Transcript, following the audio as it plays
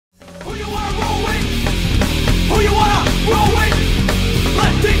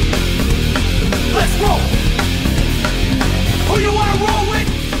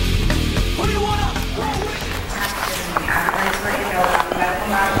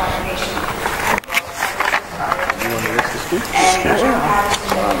And I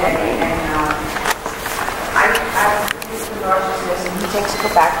use the narcissist, and he takes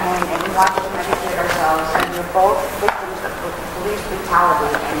it back home, and we want to medicate ourselves, and we're both victims of police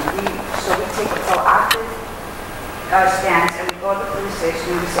brutality, and so we take a proactive stance, and we go to the police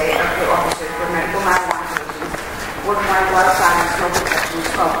station, and we say, okay, officers, we're medical marijuana patients, we're going to go outside and smoke protection and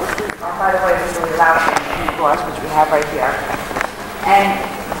smoke, which we are, by the way, legally allowed in the laws, which we have right here. And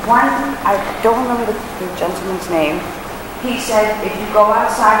I don't remember the gentleman's name. He said, if you go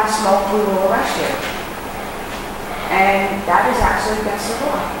outside and smoke, we will arrest you. And that is actually against the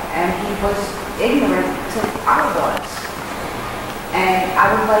law. And he was ignorant to our laws. And I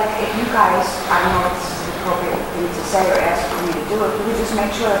would like, if you guys, I don't know if this is the appropriate thing to say or ask for me to do it, but we just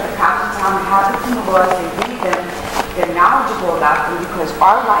make sure that the cops in town have the laws, they read them, they're knowledgeable about them, because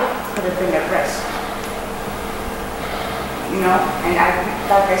our life could have been at risk. You know, and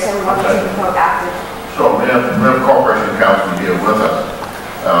like I said, we want to take a proactive. So we have Corporation Counsel here with us.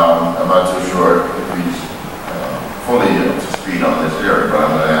 I'm not too sure if he's fully up to speed on this area, but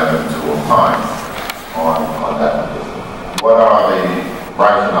I'm going to have him to opine on that. What are the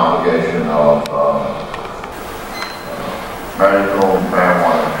rights and obligations of medical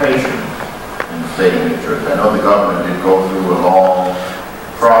marijuana patients in the state of New Jersey? I know the government did go through a long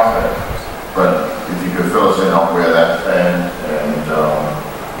process, but if you could fill us in on where that stands, and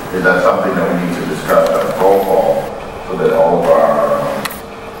is that something that we need to discuss at a roll call so that all of our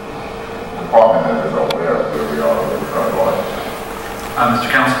department members are aware of where we are with the current law?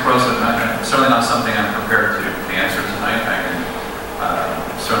 Mr. Council President, certainly not something I'm prepared to answer tonight. I can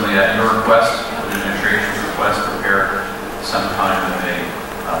certainly, at your request, the administration's request, prepare some kind of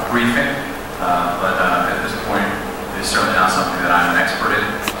a briefing, but at this point, it's certainly not something that I'm an expert in,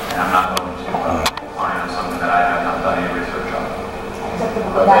 and I'm not going to opine on something that I have not done any research on.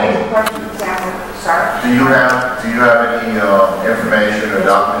 That is a perfect example, sir. Do you have any information or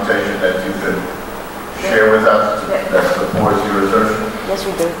documentation that you could share with us that supports your assertion? Yes,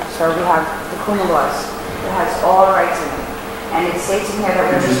 we do, sir. We have the Kuma laws. It has all the rights in it. And it states in here that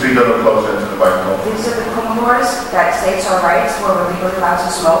Could you speak a little closer into the microphone? These are the Kuma laws that states our rights, where we're legally allowed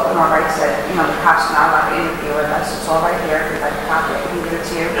to smoke, and our rights that, you know, the cops are not allowed to interfere with us. It's all right here. If you'd like a copy, I can give it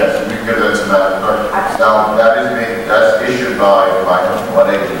to you. Yes, you can give that to Madam Clerk. Now, that's issued by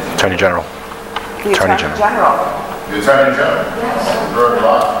what agency? Attorney General. The Attorney General. The Attorney General? Yes. Very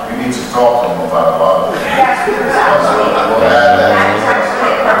lot. You need to talk to him about a lot of this. Yes,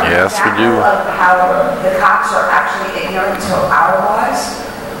 Yes, we do. Of how the cops are actually ignorant to our laws.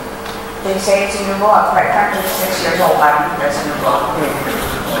 They say it's a new law. Quite frankly, 6 years old. I don't think that's a new law.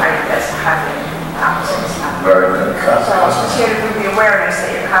 I think that's happening. It's not. Very good. So it's here to bring the awareness that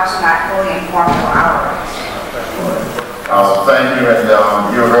your cops are not fully informed of our rights. Thank you, and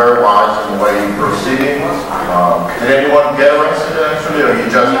you're very wise in the way you're proceeding. Did anyone get arrested actually, or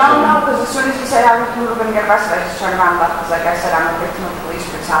you just? No, because as soon as you said how we were going to get arrested, I just turned around and left, because like I said, I'm a victim of police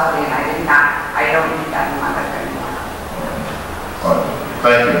brutality, and I don't need that in my life anymore.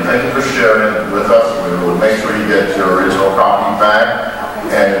 Thank you for sharing it with us. We will make sure you get your original copy back,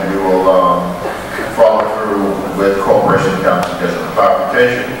 and we will follow through with Corporation Counsel to get some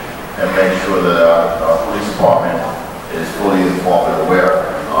clarification and make sure that our police department is fully informed and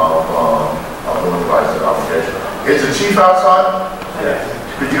aware of the rights and obligations. Is the chief outside? Yes.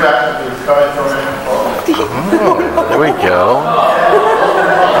 Could you ask if it's coming from him? Oh, there we go.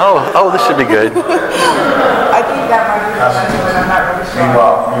 Oh, this should be good. I think that might be the I'm not really sure.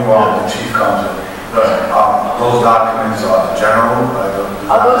 Meanwhile, the chief comes in. Those documents are general,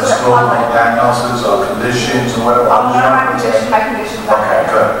 those are diagnosis or conditions or whatever. Oh, no, my conditions. Okay,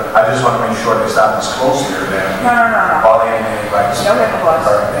 good. I just want to make sure it's not disclosed here then. No. All the any rights. No hidden laws.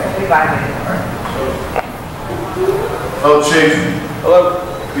 We violate. Hello, Chief. Hello.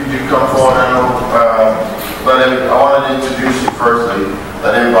 Could you come forward and I wanted to introduce you firstly.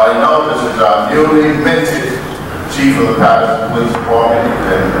 Let everybody know this is our newly minted Chief of the Paterson Police Department. He's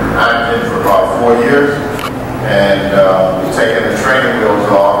been acting for about 4 years, and we've taken the training wheels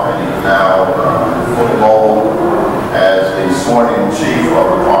off, and he's now fully mobile as the sworn-in Chief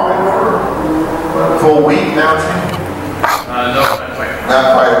of the department for a full week now, Chief? No, not quite.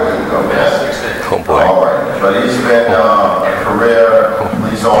 Not quite a week, okay. Oh boy. All right, but he's been a career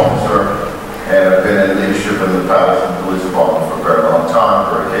police officer and been in leadership in the Paterson Police Department for a very long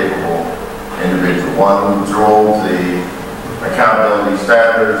time, very capable individual, one who drove the accountability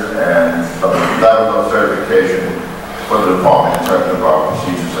standards and the level of certification for the department in terms of our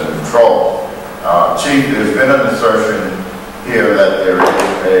procedures and control. Chief, there's been an assertion here that there is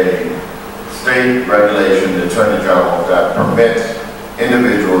a state regulation, the Attorney General, that permits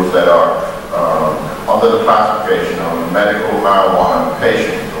individuals that are under the classification of a medical marijuana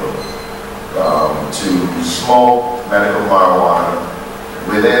patient to smoke medical marijuana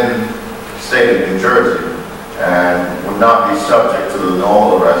within the state of New Jersey and would not be subject to the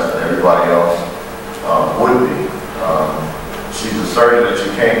normal arrest that everybody else would be. She's asserted that she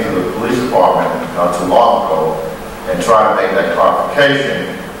came to the police department not too long ago and tried to make that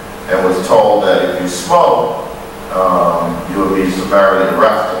clarification and was told that if you smoke, you will be summarily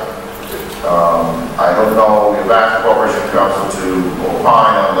arrested. I don't know, we've asked the Corporation Counsel to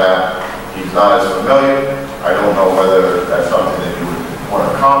opine on that. He's not as familiar. I don't know whether that's something that you would want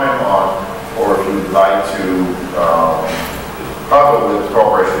to comment on, or if you'd like to cover with the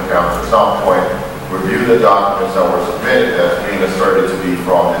Corporation Counsel at some point, review the documents that were submitted as being asserted to be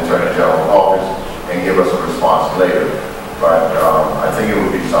from the Attorney General's office and give us a response later. But I think it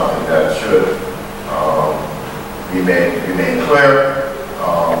would be something that should be made clear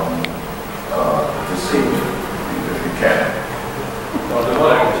this evening, if you can. Well,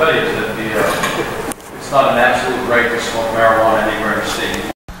 what I can tell you is that it's not an absolute right to smoke marijuana anywhere in the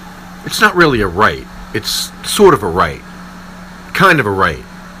state. It's not really a right. It's sort of a right. Kind of a right.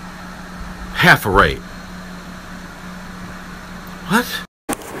 Half a right. What?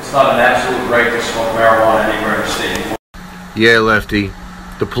 It's not an absolute right to smoke marijuana anywhere in the state. Yeah, Lefty.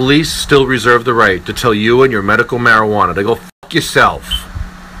 The police still reserve the right to tell you and your medical marijuana to go fuck yourself.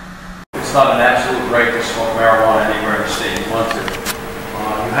 It's not an absolute right to smoke marijuana anywhere in the state you want to.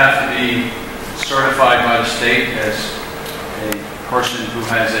 You have to be certified by the state as a person who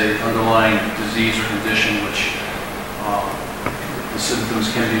has an underlying disease or condition which the symptoms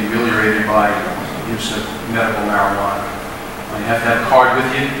can be ameliorated by use of medical marijuana. You have to have a card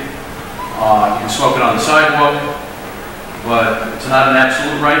with you. You can smoke it on the sidewalk, but it's not an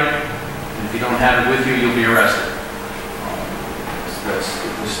absolute right. And if you don't have it with you, you'll be arrested. That's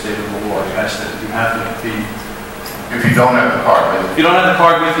the state of the law. You have to be. If you don't have the card with you. If you don't have the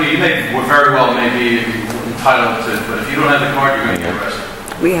card with you, you very well may be entitled to, but if you don't have the card, you're going to get arrested.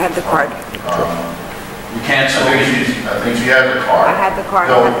 We had the card. You can't smoke. I think she had the card. I had the card.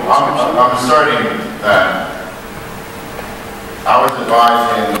 So I'm asserting that I was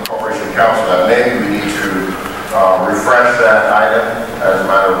advising the Corporation Counsel that maybe we need to refresh that item as a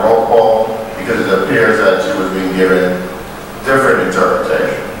matter of roll call, because it appears that she was being given different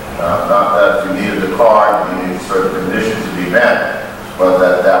interpretation. Not that you needed the card, you needed certain conditions to be met, but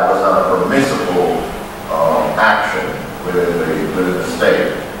that was not a permissible action within the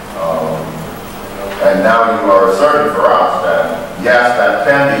state. And now you are asserting for us that, yes, that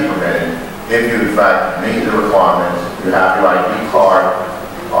can be permitted if you, in fact, meet the requirements, you have your ID card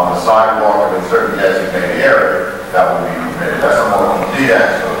on the sidewalk in a certain designated area, that would be permitted. That's a more complete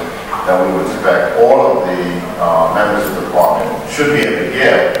answer that we would expect all of the members of the department should be able to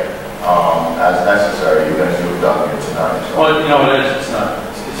give as necessary, even as you've done here tonight. So, well, you know,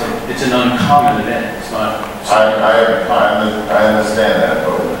 it's an uncommon event. It's not. I understand that,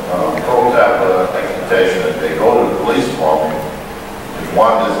 but folks have an expectation that they go to the police department. If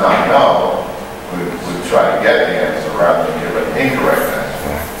one does not know, we try to get the answer rather than give an incorrect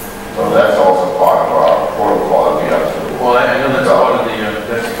answer. So that's also part of our protocol that we have to. Well, I know that's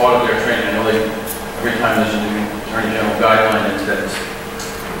part of their training. I know every time there's a new Attorney General guideline, it's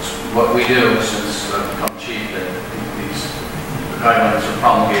what we do since I've become chief, that these guidelines are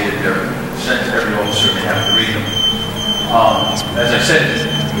promulgated. They're sent to every officer. They have to read them. As I said,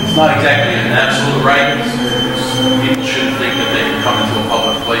 it's not exactly an absolute right. People shouldn't think that they can come into a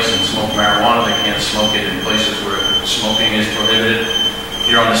public place and smoke marijuana. They can't smoke it in places where smoking is prohibited. If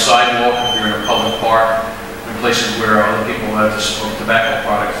you're on the sidewalk, if you're in a public park, in places where other people have to smoke tobacco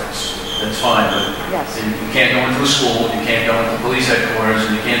products, that's fine. But yes, you can't go into a school, you can't go into police headquarters,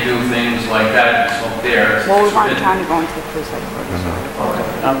 and you can't do things like that and smoke there. well, we weren't trying to go into the police headquarters.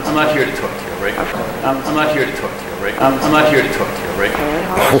 I'm not here to talk to you, right? I'm not here to talk to you, right? I'm not here to talk to you, right?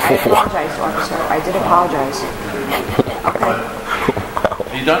 Okay, I apologize, officer. I did apologize. Okay.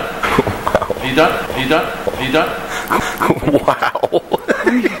 Are you done? Are you done? Are you done? Are you done? Wow.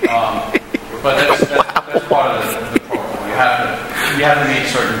 But that's part of the protocol. You have to meet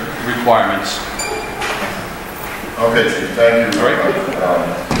certain requirements. Okay, Chief, thank you. All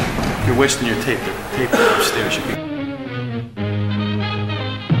right. You're wasting your tape. The tape upstairs should be.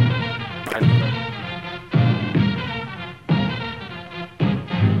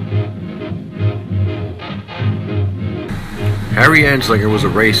 Harry Anslinger was a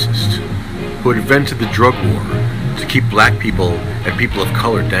racist who invented the drug war to keep black people and people of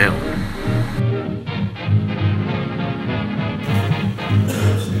color down.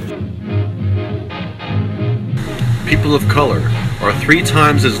 People of color are 3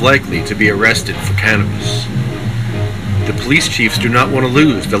 times as likely to be arrested for cannabis. The police chiefs do not want to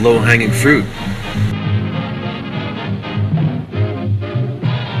lose the low-hanging fruit.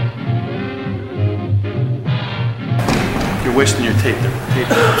 You're wasting your tape there. Tape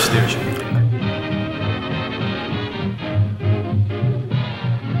upstairs.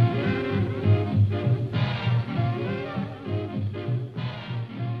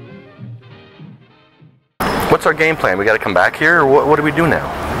 What's our game plan? We got to come back here, or what do we do now?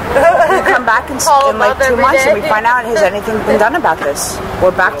 We come back in like 2 months and we find out, has anything been done about this?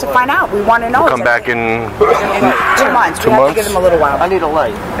 We're back to find out. We want to know. We'll come back in 2 months. 2 We have months? to give them a little while. I need a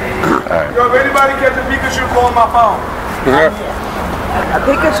light. Alright. Yo, if anybody catch a Pikachu, call my phone. A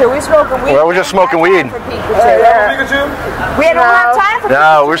Pikachu, we smoking weed. Well, we're just smoking weed. Pikachu? We don't have time for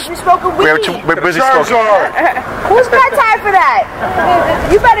No, Pikachu. We're smoking weed. We're busy smoking. Who's got time for that?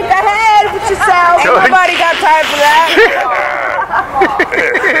 You better go ahead with yourself. Ain't nobody got time for that.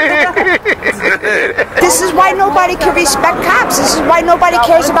 This is why nobody can respect cops. This is why nobody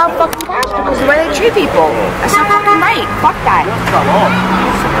cares about fucking cops, because the way they treat people. That's not fucking right. Fuck that.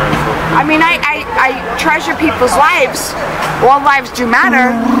 I mean, I treasure people's lives. All lives do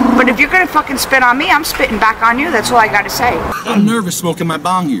matter. But if you're gonna fucking spit on me, I'm spitting back on you. That's all I gotta say. I'm nervous smoking my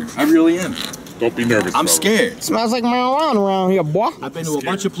bong here. I really am. Don't be nervous. I'm scared. Smells like marijuana around here, boy. I've been to a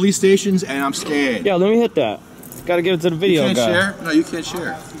bunch of police stations and I'm scared. Yeah, let me hit that. Gotta give it to the video You can't guy. share? No, you can't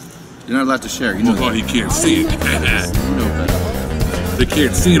share. You're not allowed to share. You know Oh, that. he can't see it. You know better. They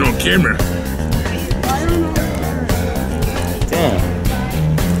can't see it on camera. Damn.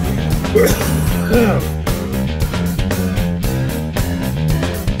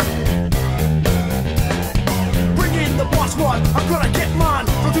 Bring in the boss one, I'm gonna get mine.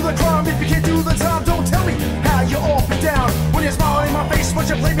 Go do the crime if you can't do the time. Don't tell me how you're all been down. When you're smiling in my face, but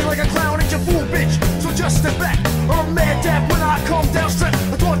you play me like a clown. Ain't you fool, bitch? So just step back. I'm a mad dad when I come down straight.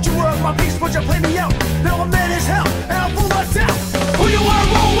 I thought you were my piece, but you play me out. Now I'm mad as hell, and I'm full of doubt. Who you wanna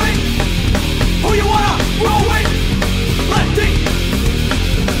roll with? Who you wanna roll with? Lefty,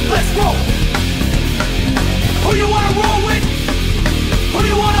 let's roll. Who you wanna roll with? Who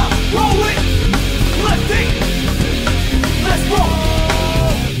you wanna roll with? Lefty, let's roll.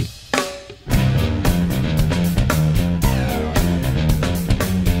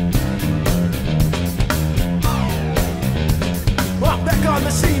 I'm back on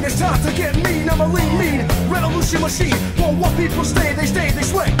the scene, it's time to get mean. I'm a lean revolution machine. For what people stay, they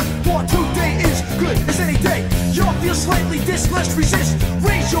sway. For today is good as any day. Y'all feel slightly this, let's resist.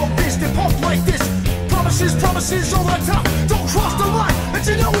 Raise your fist and pump like this. Promises all the time. Don't cross the line, and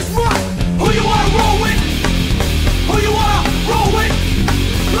you know